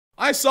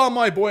I saw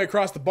my boy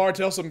across the bar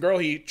tell some girl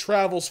he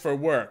travels for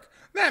work.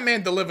 That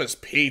man delivers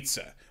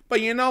pizza.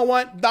 But you know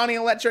what, Donnie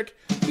Electric?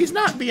 He's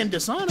not being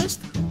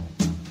dishonest.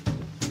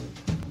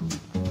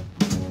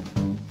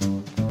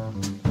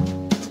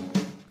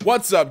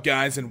 What's up,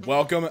 guys, and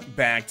welcome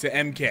back to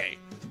EmKay.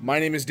 My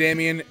name is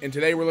Damien, and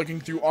today we're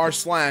looking through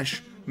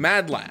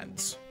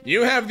r/Madlads.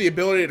 You have the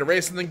ability to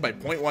raise something by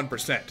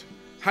 0.1%.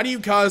 How do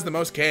you cause the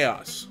most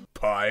chaos?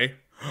 Pie.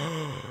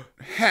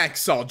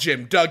 Hacksaw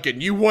Jim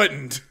Duggan, you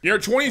wouldn't. Your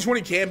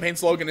 2020 campaign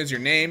slogan is your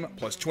name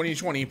plus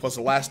 2020 plus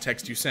the last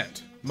text you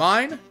sent.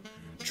 Mine?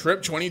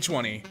 Trip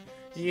 2020.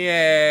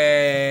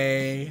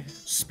 Yay.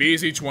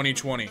 Speezy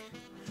 2020.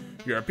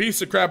 You're a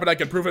piece of crap, but I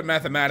can prove it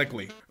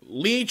mathematically.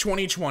 Lee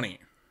 2020.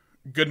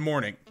 Good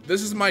morning.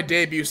 This is my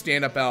debut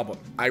stand-up album.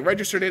 I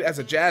registered it as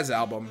a jazz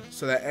album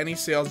so that any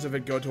sales of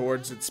it go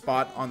towards its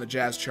spot on the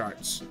jazz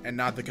charts and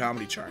not the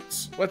comedy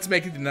charts. Let's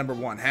make it the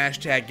 #1.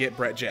 Hashtag get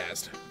Brett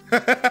jazzed.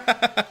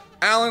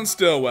 Alan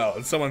Stillwell.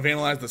 And someone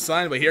vandalized the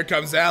sign, but here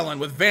comes Alan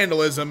with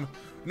vandalism.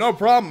 No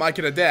problem, I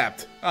can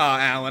adapt. Aw,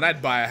 Alan,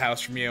 I'd buy a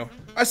house from you.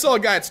 I saw a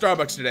guy at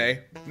Starbucks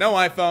today. No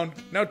iPhone,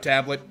 no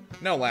tablet,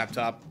 no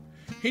laptop.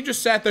 He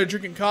just sat there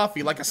drinking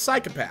coffee like a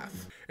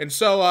psychopath. And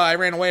so I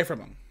ran away from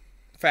him.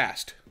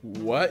 Fast.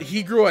 What?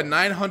 He grew a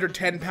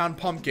 910-pound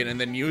pumpkin and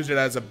then used it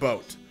as a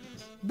boat.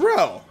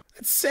 Bro,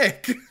 that's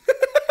sick.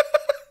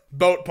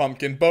 Boat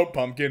pumpkin, boat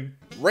pumpkin.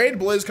 Raid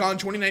BlizzCon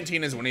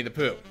 2019 is Winnie the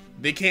Pooh.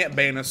 They can't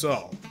ban us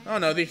all. Oh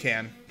no, they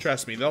can.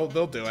 Trust me, they'll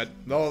do it.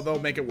 They'll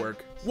make it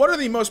work. What are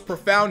the most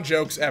profound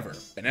jokes ever?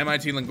 An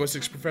MIT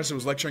linguistics professor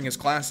was lecturing his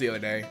class the other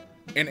day.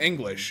 In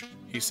English,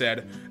 he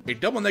said, a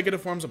double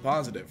negative forms a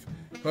positive.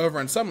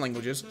 However, in some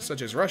languages,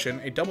 such as Russian,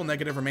 a double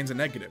negative remains a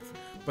negative.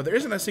 But there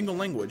isn't a single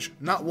language,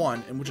 not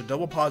one, in which a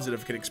double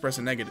positive can express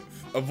a negative.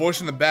 A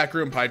voice in the back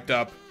room piped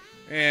up.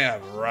 Yeah,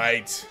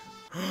 right.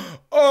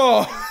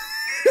 Oh!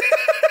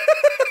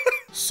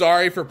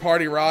 Sorry for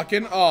party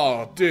rocking.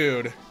 Oh,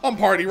 dude. I'm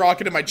party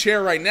rocking in my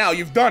chair right now.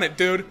 You've done it,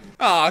 dude.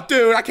 Oh,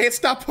 dude, I can't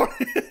stop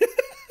partying.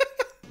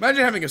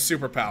 Imagine having a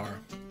superpower.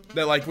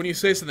 That, like, when you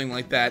say something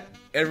like that,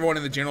 everyone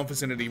in the general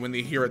vicinity, when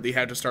they hear it, they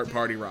have to start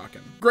party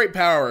rocking. Great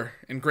power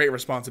and great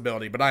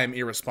responsibility, but I am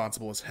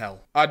irresponsible as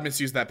hell. I'd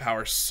misuse that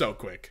power so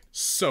quick.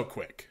 So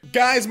quick.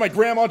 Guys, my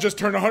grandma just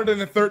turned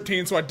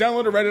 113, so I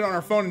downloaded Reddit on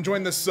her phone and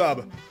joined this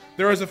sub.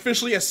 There is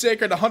officially a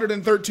sacred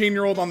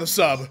 113-year-old on the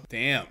sub.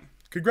 Damn.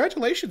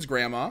 Congratulations,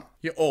 Grandma.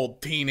 You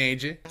old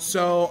teenager.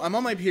 So, I'm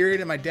on my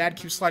period and my dad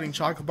keeps sliding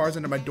chocolate bars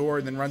under my door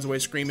and then runs away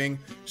screaming,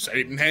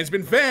 Satan has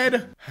been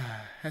fed.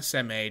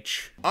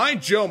 SMH. I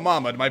Joe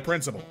Mama'd my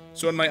principal.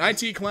 So in my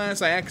IT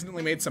class, I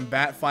accidentally made some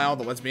bat file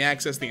that lets me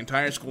access the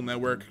entire school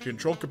network,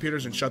 control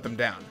computers, and shut them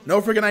down.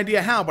 No friggin'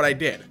 idea how, but I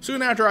did.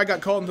 Soon after, I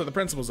got called into the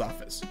principal's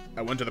office.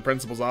 I went to the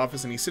principal's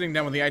office and he's sitting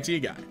down with the IT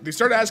guy. They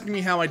started asking me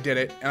how I did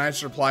it, and I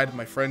just replied,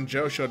 my friend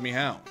Joe showed me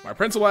how. My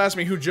principal asked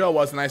me who Joe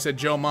was, and I said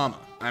Joe Mama.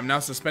 I'm now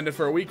suspended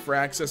for a week for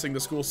accessing the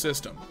school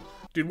system.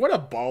 Dude, what a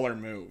baller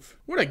move.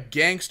 What a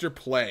gangster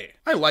play.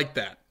 I like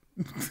that.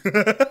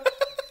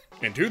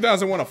 In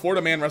 2001, a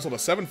Florida man wrestled a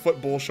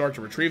 7-foot bull shark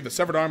to retrieve the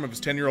severed arm of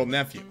his 10-year-old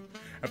nephew.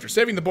 After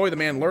saving the boy, the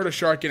man lured a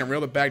shark in and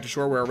reeled it back to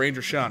shore where a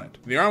ranger shot it.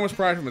 The arm was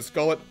pried from his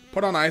gullet,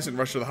 put on ice, and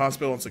rushed to the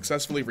hospital and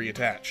successfully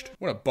reattached.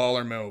 What a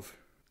baller move.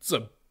 It's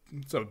a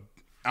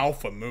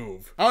alpha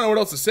move. I don't know what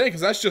else to say,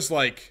 because that's just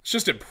like, it's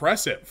just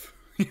impressive.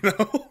 You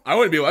know?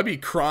 I'd be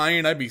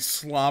crying, I'd be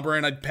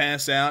slobbering, I'd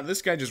pass out.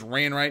 This guy just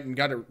ran right and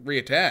got it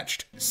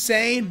reattached.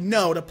 Say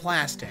no to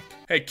plastic.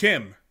 Hey,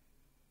 Kim.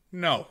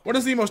 No. What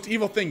is the most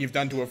evil thing you've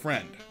done to a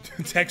friend?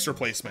 Text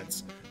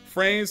replacements.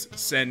 Phrase,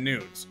 send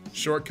nudes.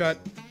 Shortcut,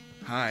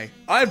 hi.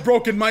 I've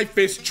broken my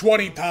fist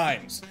 20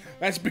 times.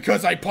 That's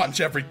because I punch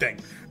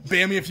everything.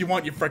 Ban me if you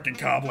want, you frickin'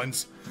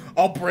 goblins.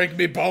 I'll break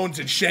me bones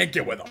and shank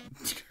you with them.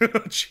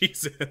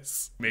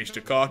 Jesus.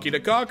 Mr. Cocky the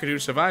Cockatoo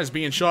survives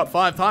being shot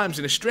 5 times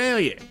in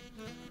Australia.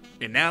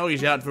 And now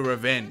he's out for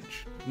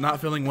revenge.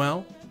 Not feeling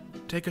well?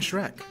 Take a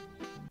Shrek.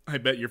 I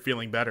bet you're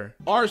feeling better.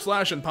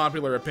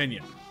 r/unpopular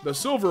opinion. The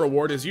Silver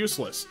Award is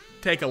useless.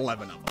 Take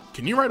 11 of them.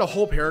 Can you write a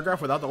whole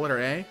paragraph without the letter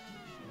A?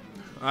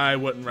 I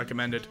wouldn't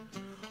recommend it.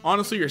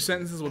 Honestly, your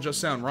sentences will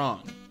just sound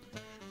wrong.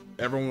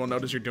 Everyone will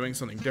notice you're doing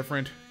something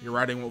different, your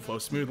writing won't flow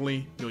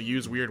smoothly, you'll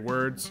use weird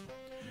words.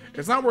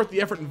 It's not worth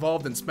the effort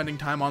involved in spending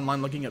time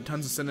online looking up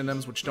tons of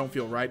synonyms which don't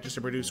feel right just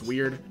to produce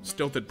weird,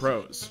 stilted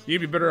prose.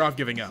 You'd be better off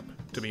giving up,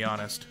 to be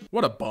honest.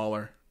 What a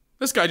baller.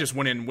 This guy just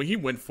went in, he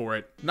went for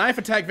it. Knife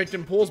attack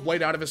victim pulls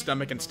blade out of his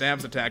stomach and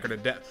stabs attacker to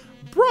death.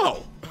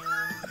 Bro!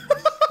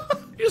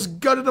 You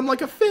just gutted him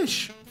like a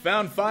fish.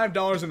 Found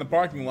 $5 in the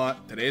parking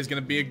lot. Today's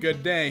gonna be a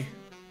good day.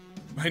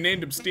 I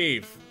named him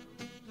Steve.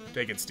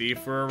 Taking Steve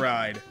for a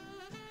ride.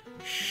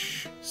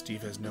 Shh,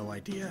 Steve has no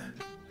idea.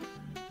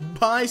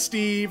 Bye,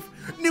 Steve.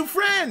 New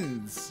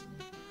friends!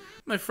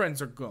 My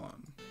friends are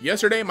gone.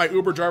 Yesterday, my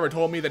Uber driver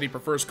told me that he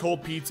prefers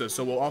cold pizza,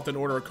 so we'll often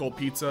order a cold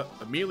pizza,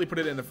 immediately put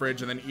it in the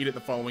fridge, and then eat it the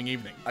following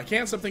evening. I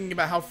can't stop thinking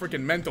about how freaking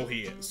mental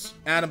he is.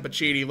 Adam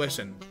Pacitti,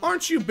 listen.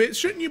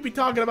 Shouldn't you be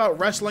talking about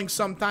wrestling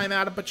sometime,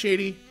 Adam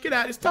Pacitti? Get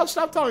out,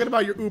 stop talking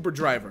about your Uber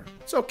driver.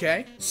 It's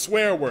okay.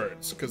 Swear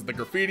words, because the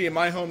graffiti in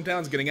my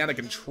hometown is getting out of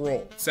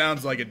control.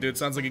 Sounds like it, dude.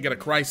 Sounds like you get a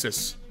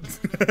crisis.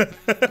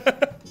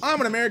 I'm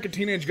an American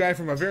teenage guy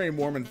from a very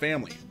Mormon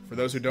family. For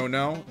those who don't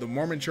know, the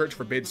Mormon church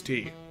forbids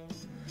tea.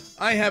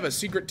 I have a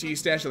secret tea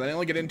stash that I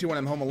only get into when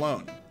I'm home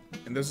alone.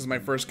 And this is my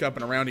first cup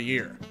in around a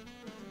year.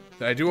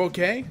 Did I do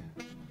okay?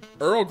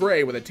 Earl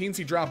Grey with a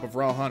teensy drop of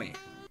raw honey.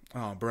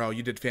 Oh, bro,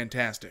 you did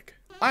fantastic.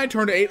 I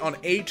turned 8 on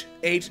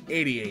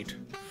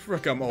 8/8/88.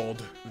 Frick, I'm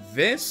old.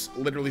 This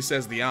literally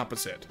says the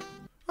opposite.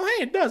 Oh,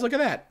 hey, it does. Look at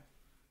that.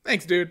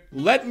 Thanks, dude.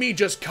 Let me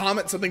just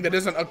comment something that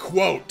isn't a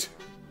quote.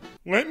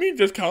 Let me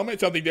just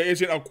comment something that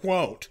isn't a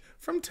quote.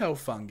 From Toe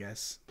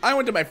Fungus. I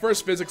went to my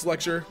first physics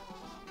lecture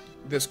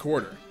this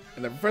quarter.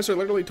 And the professor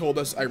literally told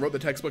us I wrote the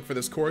textbook for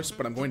this course,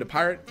 but I'm going to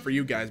pirate for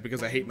you guys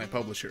because I hate my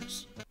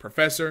publishers.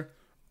 Professor,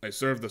 I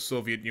serve the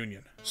Soviet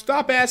Union.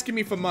 Stop asking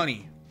me for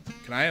money.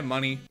 Can I have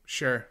money?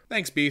 Sure.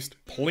 Thanks, Beast.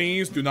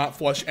 Please do not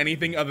flush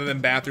anything other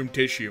than bathroom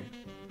tissue.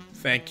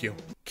 Thank you.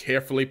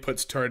 Carefully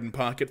puts turd in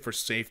pocket for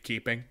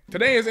safekeeping.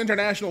 Today is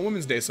International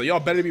Women's Day, so y'all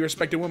better be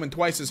respecting women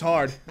twice as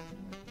hard.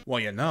 Well,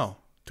 you know,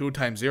 2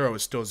 times 0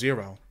 is still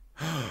 0.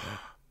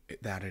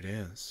 That it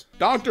is.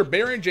 Dr.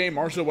 Barry J.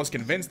 Marshall was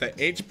convinced that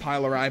H.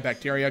 pylori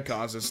bacteria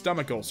causes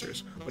stomach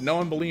ulcers, but no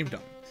one believed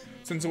him.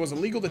 Since it was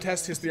illegal to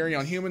test his theory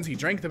on humans, he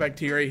drank the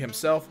bacteria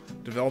himself,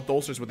 developed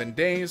ulcers within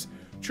days,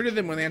 treated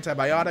them with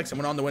antibiotics, and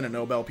went on to win a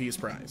Nobel Peace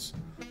Prize.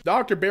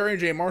 Dr. Barry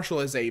J.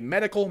 Marshall is a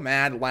medical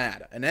mad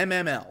lad, an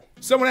MML.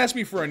 Someone asked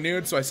me for a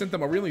nude, so I sent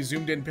them a really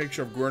zoomed in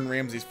picture of Gordon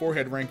Ramsay's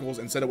forehead wrinkles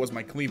and said it was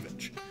my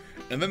cleavage.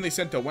 And then they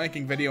sent a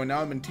wanking video, and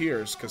now I'm in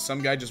tears, because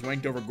some guy just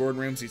wanked over Gordon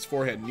Ramsay's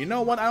forehead. And you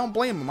know what? I don't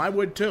blame him. I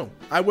would too.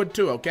 I would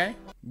too, okay?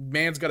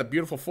 Man's got a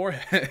beautiful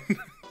forehead.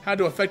 How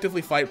to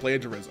effectively fight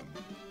plagiarism.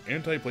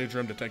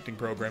 Anti-plagiarism detecting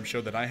program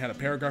showed that I had a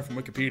paragraph from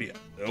Wikipedia.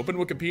 I opened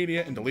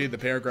Wikipedia and deleted the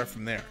paragraph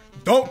from there.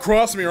 Don't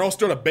cross me or I'll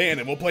start a band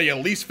and we'll play your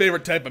least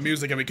favorite type of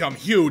music and become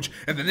huge,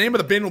 and the name of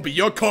the band will be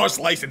your car's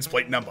license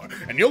plate number.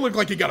 And you'll look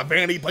like you got a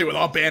vanity plate with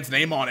our band's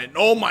name on it. And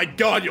oh my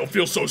god, you'll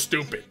feel so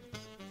stupid.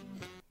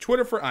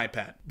 Twitter for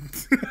iPad.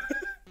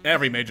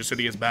 Every major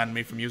city has banned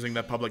me from using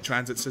their public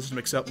transit system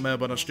except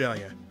Melbourne,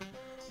 Australia.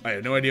 I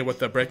have no idea what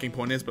the breaking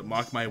point is, but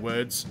mark my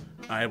words,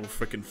 I will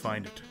frickin'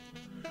 find it.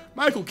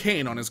 Michael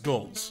Caine on his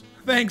goals.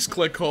 Thanks,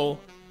 Clickhole.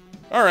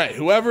 Alright,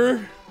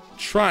 whoever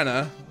trying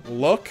to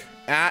look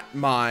at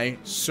my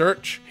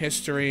search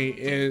history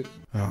is...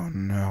 Oh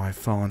no, I've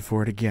fallen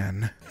for it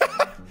again.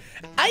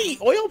 I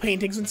eat oil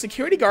paintings when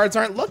security guards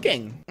aren't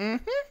looking.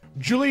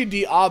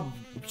 Julie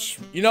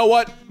You know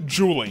what?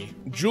 Julie.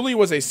 Julie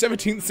was a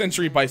 17th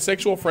century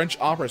bisexual French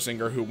opera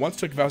singer who once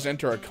took vows to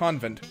enter a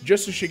convent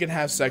just so she could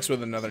have sex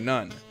with another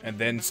nun, and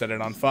then set it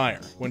on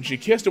fire. When she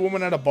kissed a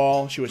woman at a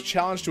ball, she was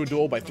challenged to a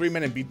duel by 3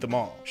 men and beat them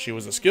all. She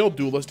was a skilled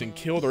duelist and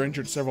killed or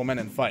injured several men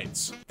in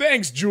fights.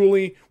 Thanks,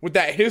 Julie, with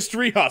that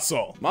history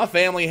hustle. My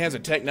family has a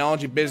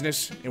technology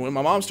business, and when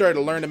my mom started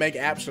to learn to make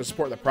apps to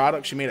support the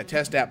product, she made a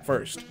test app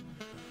first.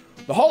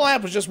 The whole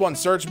app was just one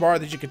search bar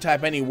that you could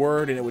type any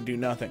word and it would do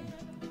nothing.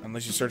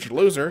 Unless you search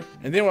loser,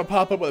 and then it would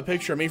pop up with a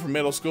picture of me from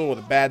middle school with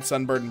a bad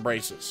sunburn and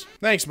braces.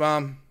 Thanks,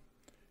 Mom.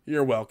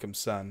 You're welcome,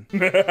 son.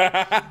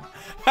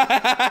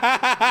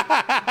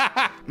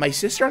 My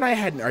sister and I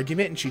had an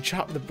argument and she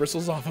chopped the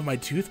bristles off of my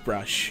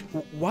toothbrush.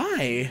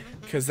 Why?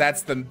 Because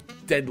that's the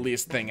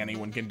deadliest thing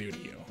anyone can do to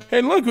you.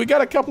 Hey, look, we got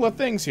a couple of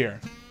things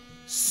here.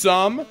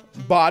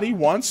 Somebody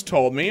once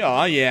told me,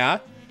 oh yeah,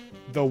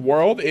 the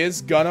world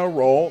is gonna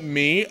roll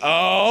me.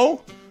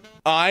 Oh,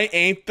 I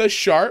ain't the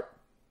sharp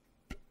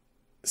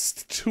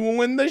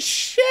tool in the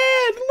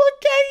shed.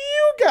 Look at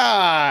you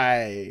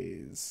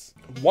guys.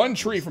 One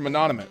tree from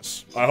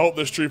Anonymous. I hope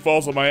this tree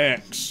falls on my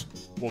ex.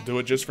 We'll do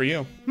it just for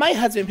you. My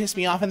husband pissed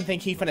me off and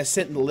think he finna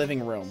sit in the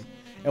living room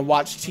and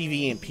watch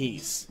TV in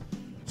peace.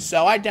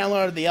 So I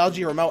downloaded the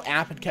LG remote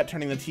app and kept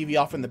turning the TV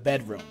off in the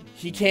bedroom.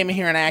 He came in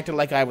here and acted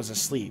like I was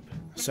asleep.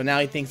 So now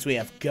he thinks we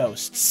have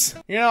ghosts.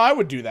 You know, I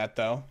would do that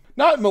though.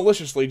 Not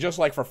maliciously, just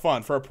like for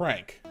fun, for a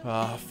prank.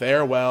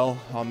 Farewell,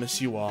 I'll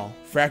miss you all.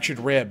 Fractured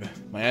rib.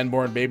 My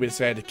unborn baby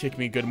decided to kick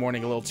me good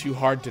morning a little too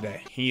hard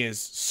today. He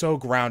is so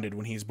grounded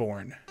when he's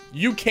born.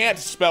 You can't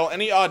spell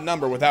any odd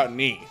number without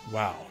knee.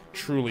 Wow,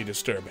 truly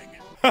disturbing.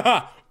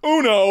 Haha,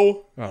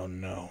 Uno! Oh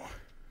no.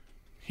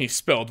 He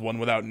spelled one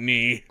without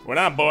knee. When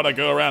I'm bored, I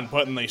go around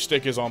putting these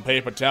stickers on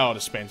paper towel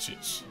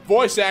dispensers.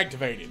 Voice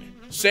activated.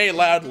 Say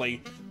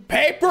loudly,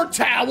 paper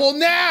towel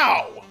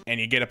now! And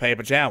you get a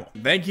paper towel.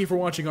 Thank you for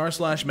watching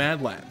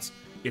r/Madlads.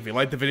 If you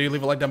liked the video,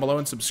 leave a like down below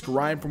and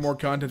subscribe for more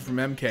content from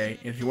EmKay.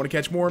 And if you want to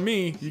catch more of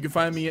me, you can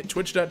find me at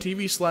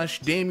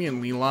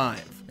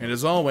twitch.tv/DamianLeeLive. And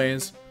as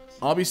always,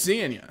 I'll be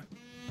seeing ya.